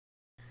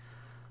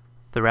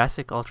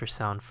Thoracic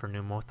ultrasound for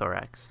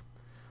pneumothorax.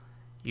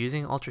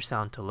 Using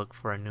ultrasound to look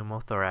for a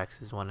pneumothorax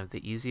is one of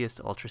the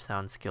easiest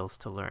ultrasound skills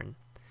to learn.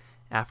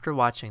 After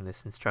watching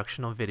this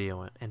instructional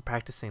video and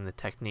practicing the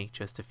technique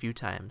just a few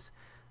times,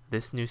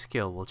 this new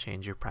skill will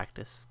change your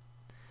practice.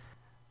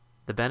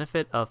 The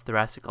benefit of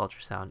thoracic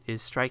ultrasound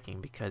is striking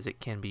because it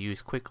can be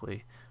used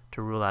quickly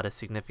to rule out a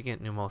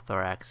significant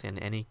pneumothorax in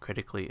any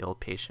critically ill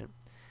patient.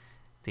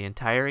 The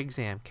entire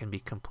exam can be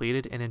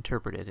completed and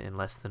interpreted in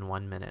less than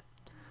 1 minute.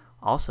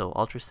 Also,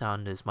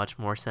 ultrasound is much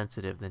more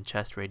sensitive than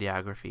chest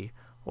radiography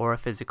or a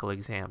physical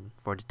exam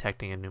for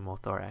detecting a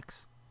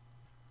pneumothorax.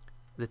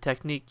 The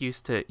technique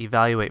used to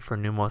evaluate for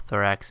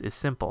pneumothorax is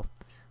simple.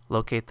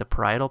 Locate the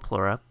parietal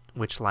pleura,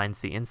 which lines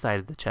the inside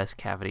of the chest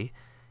cavity,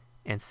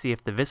 and see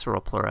if the visceral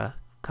pleura,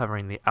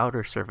 covering the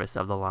outer surface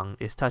of the lung,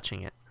 is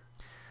touching it.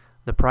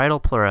 The parietal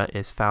pleura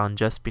is found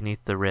just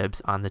beneath the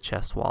ribs on the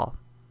chest wall.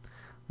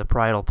 The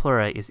parietal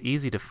pleura is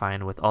easy to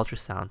find with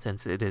ultrasound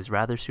since it is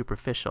rather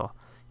superficial,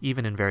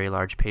 even in very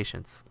large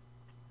patients.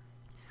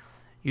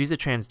 Use a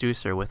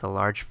transducer with a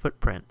large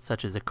footprint,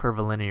 such as a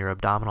curvilinear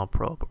abdominal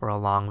probe or a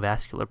long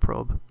vascular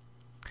probe.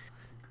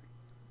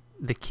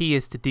 The key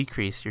is to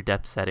decrease your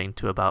depth setting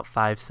to about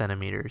 5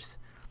 centimeters,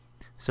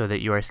 so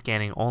that you are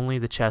scanning only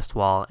the chest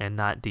wall and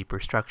not deeper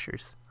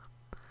structures.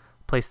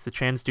 Place the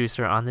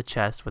transducer on the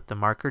chest with the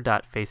marker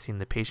dot facing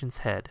the patient's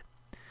head.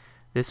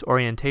 This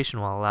orientation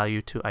will allow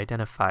you to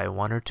identify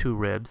 1 or 2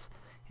 ribs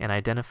and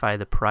identify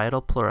the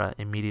parietal pleura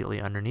immediately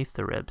underneath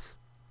the ribs.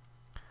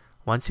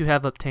 Once you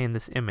have obtained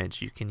this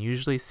image, you can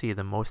usually see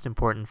the most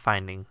important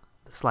finding,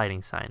 the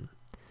sliding sign.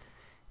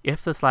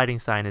 If the sliding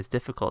sign is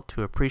difficult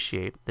to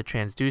appreciate, the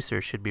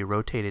transducer should be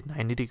rotated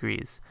 90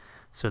 degrees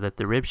so that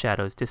the rib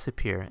shadows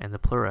disappear and the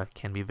pleura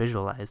can be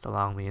visualized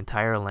along the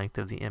entire length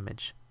of the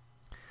image.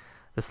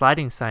 The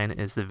sliding sign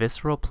is the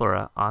visceral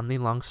pleura on the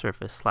lung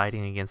surface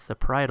sliding against the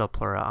parietal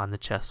pleura on the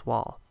chest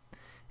wall,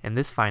 and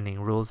this finding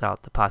rules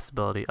out the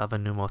possibility of a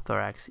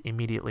pneumothorax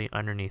immediately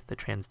underneath the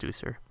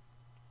transducer.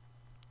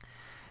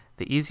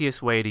 The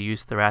easiest way to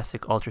use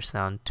thoracic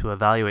ultrasound to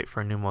evaluate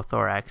for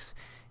pneumothorax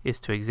is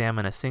to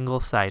examine a single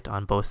site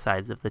on both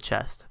sides of the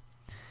chest.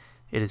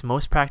 It is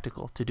most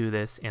practical to do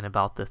this in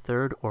about the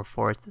 3rd or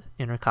 4th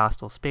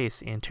intercostal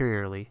space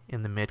anteriorly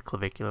in the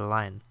mid-clavicular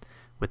line,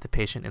 with the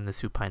patient in the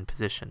supine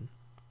position.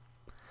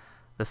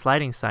 The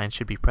sliding sign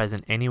should be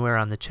present anywhere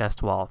on the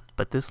chest wall,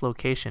 but this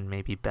location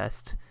may be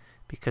best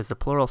because the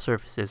pleural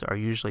surfaces are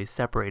usually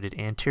separated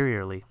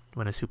anteriorly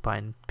when a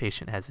supine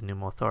patient has a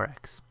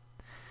pneumothorax.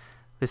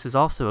 This is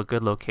also a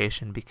good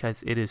location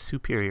because it is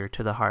superior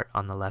to the heart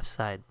on the left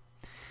side.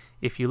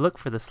 If you look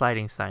for the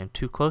sliding sign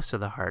too close to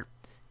the heart,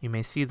 you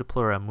may see the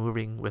pleura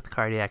moving with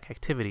cardiac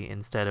activity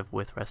instead of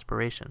with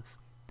respirations.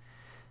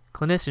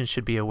 Clinicians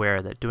should be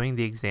aware that doing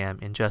the exam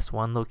in just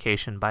one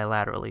location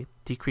bilaterally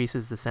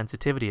decreases the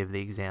sensitivity of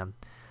the exam,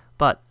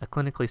 but a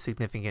clinically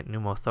significant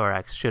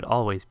pneumothorax should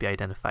always be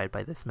identified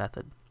by this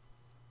method.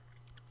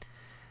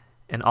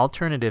 An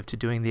alternative to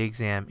doing the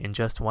exam in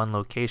just one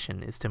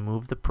location is to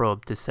move the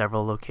probe to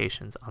several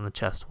locations on the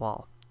chest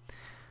wall.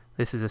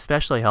 This is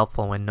especially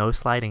helpful when no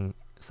sliding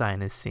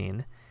sign is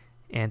seen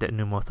and a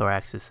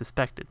pneumothorax is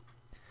suspected.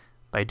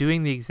 By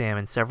doing the exam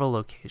in several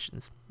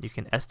locations, you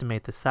can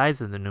estimate the size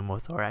of the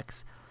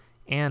pneumothorax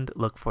and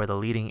look for the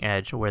leading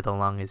edge where the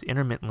lung is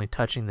intermittently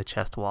touching the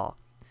chest wall.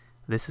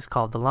 This is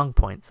called the lung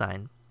point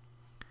sign.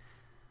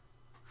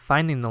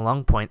 Finding the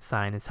lung point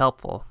sign is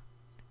helpful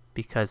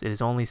because it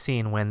is only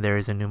seen when there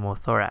is a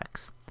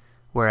pneumothorax,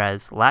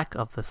 whereas lack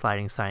of the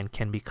sliding sign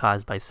can be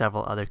caused by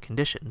several other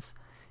conditions,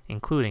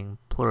 including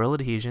pleural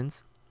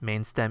adhesions,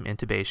 main stem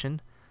intubation,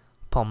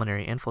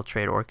 pulmonary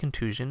infiltrate or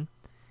contusion,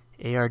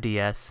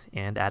 ARDS,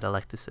 and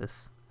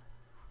atelectasis.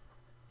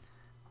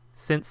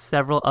 Since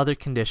several other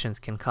conditions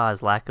can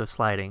cause lack of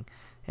sliding,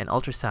 and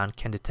ultrasound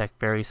can detect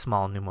very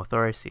small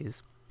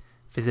pneumothoraces,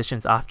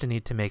 physicians often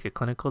need to make a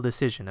clinical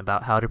decision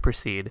about how to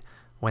proceed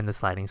when the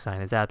sliding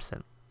sign is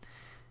absent.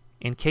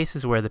 In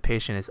cases where the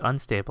patient is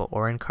unstable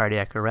or in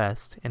cardiac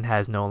arrest and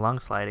has no lung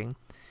sliding,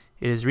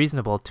 it is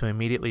reasonable to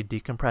immediately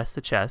decompress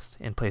the chest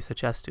and place a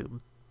chest tube.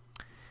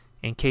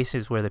 In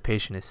cases where the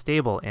patient is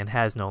stable and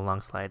has no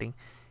lung sliding,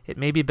 it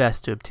may be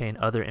best to obtain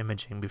other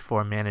imaging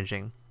before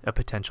managing a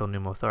potential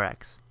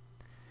pneumothorax.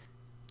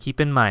 Keep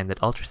in mind that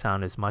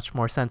ultrasound is much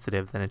more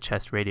sensitive than a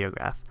chest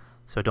radiograph,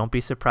 so don't be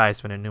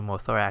surprised when a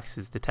pneumothorax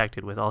is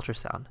detected with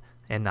ultrasound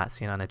and not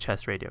seen on a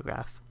chest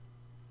radiograph.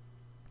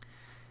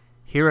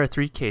 Here are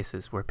 3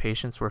 cases where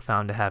patients were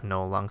found to have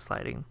no lung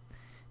sliding.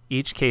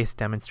 Each case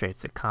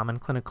demonstrates a common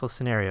clinical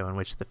scenario in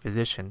which the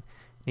physician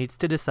needs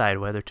to decide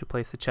whether to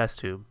place a chest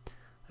tube,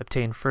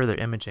 obtain further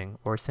imaging,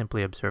 or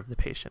simply observe the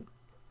patient.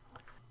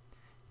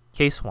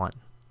 Case 1.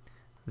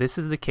 This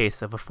is the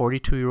case of a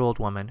 42-year-old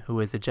woman who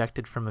was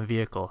ejected from a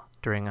vehicle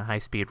during a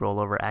high-speed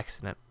rollover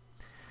accident.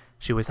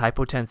 She was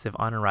hypotensive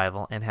on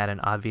arrival and had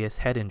an obvious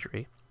head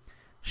injury.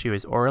 She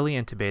was orally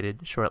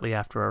intubated shortly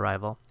after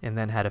arrival and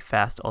then had a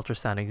fast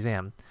ultrasound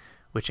exam,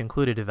 which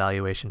included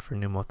evaluation for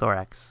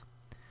pneumothorax.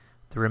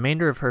 The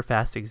remainder of her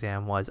fast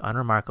exam was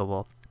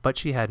unremarkable, but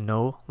she had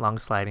no lung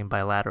sliding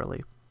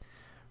bilaterally.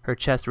 Her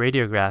chest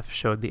radiograph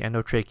showed the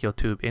endotracheal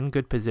tube in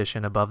good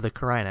position above the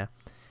carina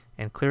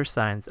and clear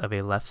signs of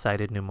a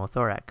left-sided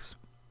pneumothorax.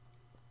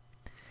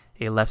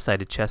 A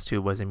left-sided chest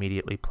tube was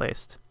immediately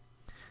placed.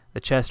 The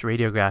chest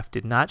radiograph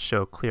did not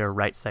show clear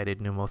right-sided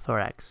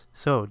pneumothorax,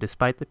 so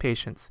despite the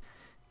patient's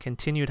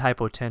continued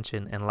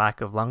hypotension and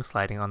lack of lung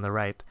sliding on the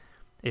right,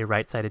 a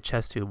right-sided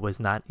chest tube was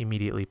not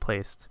immediately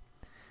placed.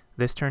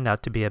 This turned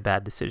out to be a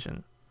bad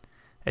decision.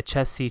 A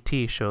chest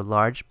CT showed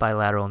large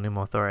bilateral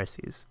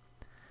pneumothoraces.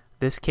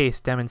 This case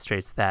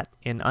demonstrates that,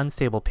 in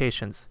unstable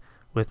patients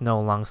with no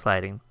lung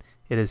sliding,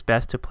 it is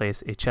best to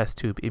place a chest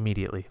tube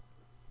immediately.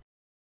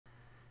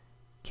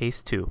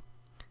 Case 2.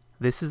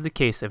 This is the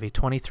case of a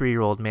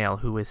 23-year-old male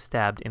who was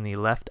stabbed in the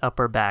left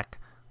upper back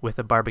with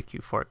a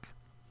barbecue fork.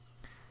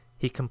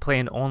 He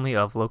complained only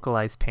of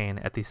localized pain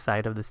at the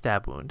site of the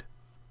stab wound.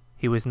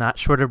 He was not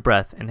short of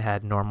breath and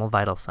had normal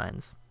vital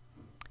signs.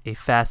 A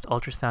fast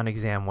ultrasound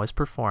exam was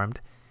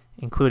performed,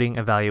 including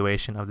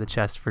evaluation of the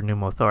chest for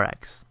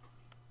pneumothorax.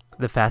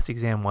 The fast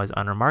exam was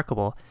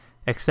unremarkable,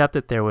 except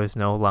that there was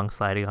no lung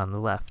sliding on the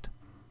left.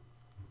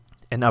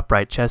 An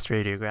upright chest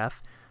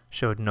radiograph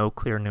showed no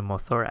clear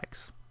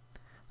pneumothorax.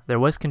 There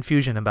was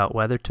confusion about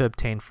whether to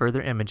obtain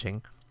further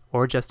imaging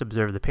or just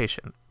observe the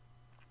patient.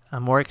 A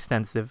more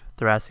extensive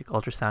thoracic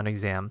ultrasound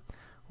exam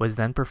was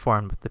then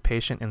performed with the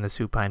patient in the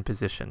supine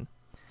position.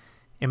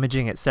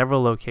 Imaging at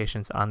several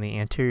locations on the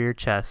anterior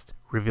chest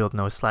revealed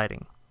no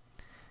sliding.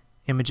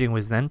 Imaging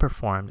was then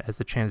performed as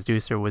the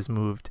transducer was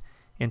moved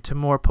into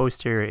more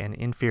posterior and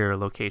inferior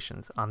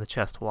locations on the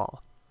chest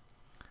wall.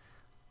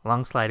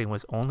 Lung sliding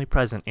was only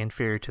present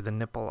inferior to the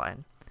nipple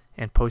line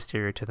and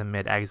posterior to the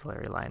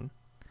mid-axillary line.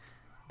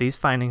 These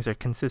findings are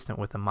consistent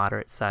with a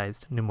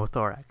moderate-sized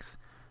pneumothorax,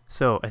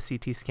 so a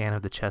CT scan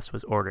of the chest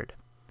was ordered.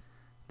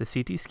 The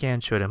CT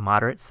scan showed a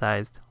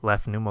moderate-sized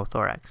left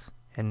pneumothorax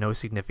and no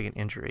significant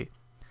injury.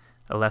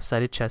 A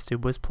left-sided chest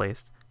tube was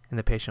placed, and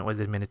the patient was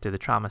admitted to the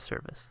trauma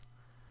service.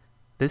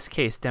 This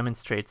case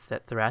demonstrates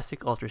that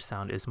thoracic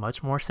ultrasound is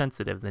much more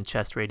sensitive than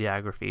chest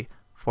radiography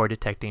for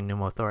detecting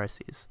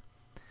pneumothoraces.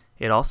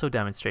 It also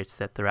demonstrates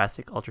that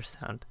thoracic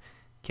ultrasound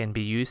can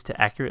be used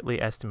to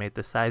accurately estimate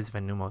the size of a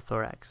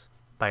pneumothorax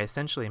by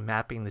essentially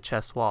mapping the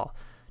chest wall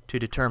to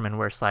determine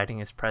where sliding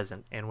is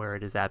present and where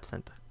it is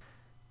absent.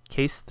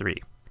 Case 3.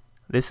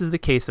 This is the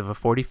case of a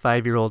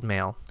 45-year-old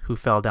male who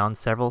fell down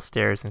several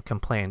stairs and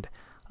complained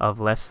of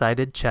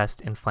left-sided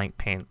chest and flank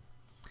pain.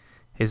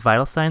 His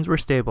vital signs were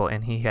stable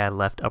and he had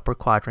left upper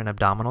quadrant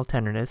abdominal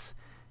tenderness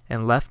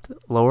and left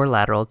lower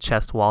lateral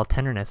chest wall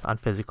tenderness on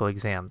physical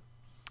exam.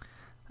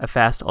 A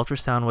fast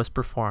ultrasound was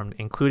performed,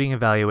 including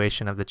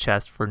evaluation of the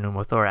chest for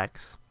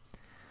pneumothorax.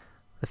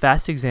 The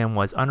fast exam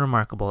was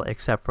unremarkable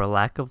except for a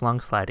lack of lung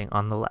sliding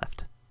on the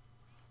left.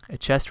 A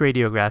chest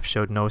radiograph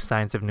showed no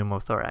signs of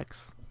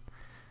pneumothorax.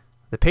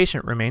 The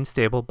patient remained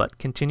stable but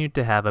continued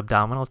to have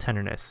abdominal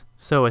tenderness,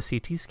 so a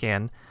CT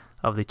scan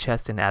of the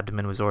chest and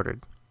abdomen was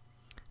ordered.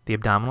 The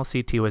abdominal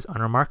CT was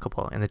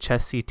unremarkable and the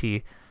chest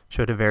CT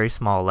showed a very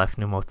small left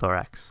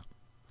pneumothorax.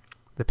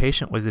 The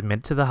patient was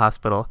admitted to the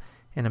hospital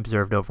and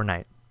observed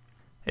overnight.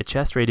 A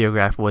chest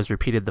radiograph was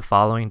repeated the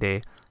following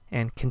day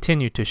and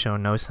continued to show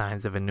no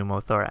signs of a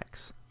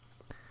pneumothorax.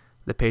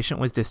 The patient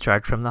was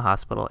discharged from the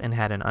hospital and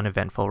had an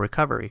uneventful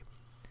recovery.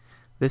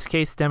 This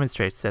case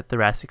demonstrates that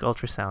thoracic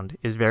ultrasound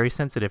is very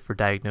sensitive for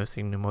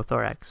diagnosing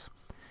pneumothorax.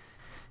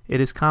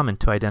 It is common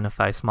to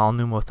identify small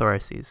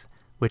pneumothoraces,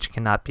 which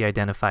cannot be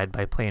identified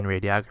by plain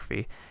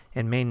radiography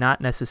and may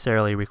not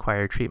necessarily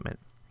require treatment.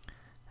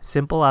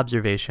 Simple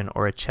observation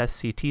or a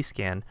chest CT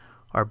scan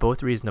are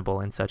both reasonable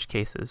in such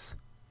cases.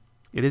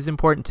 It is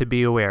important to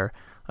be aware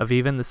of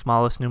even the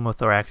smallest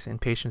pneumothorax in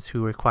patients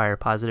who require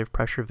positive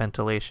pressure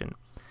ventilation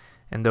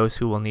and those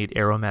who will need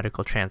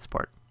aeromedical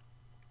transport.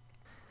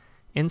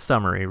 In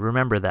summary,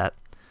 remember that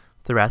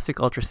thoracic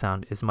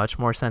ultrasound is much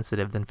more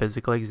sensitive than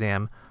physical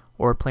exam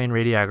or plain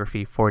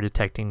radiography for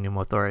detecting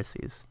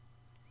pneumothoraces.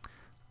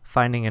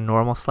 Finding a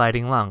normal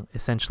sliding lung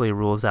essentially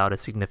rules out a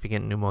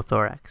significant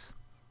pneumothorax.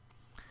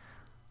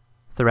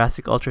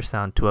 Thoracic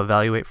ultrasound to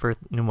evaluate for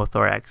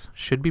pneumothorax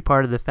should be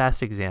part of the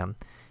fast exam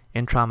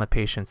in trauma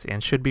patients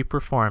and should be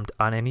performed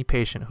on any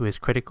patient who is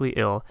critically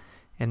ill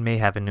and may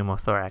have a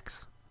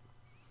pneumothorax.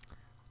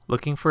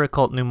 Looking for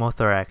occult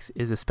pneumothorax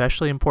is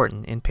especially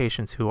important in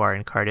patients who are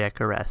in cardiac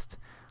arrest,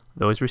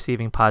 those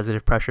receiving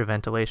positive pressure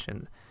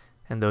ventilation,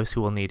 and those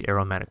who will need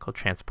aeromedical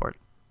transport.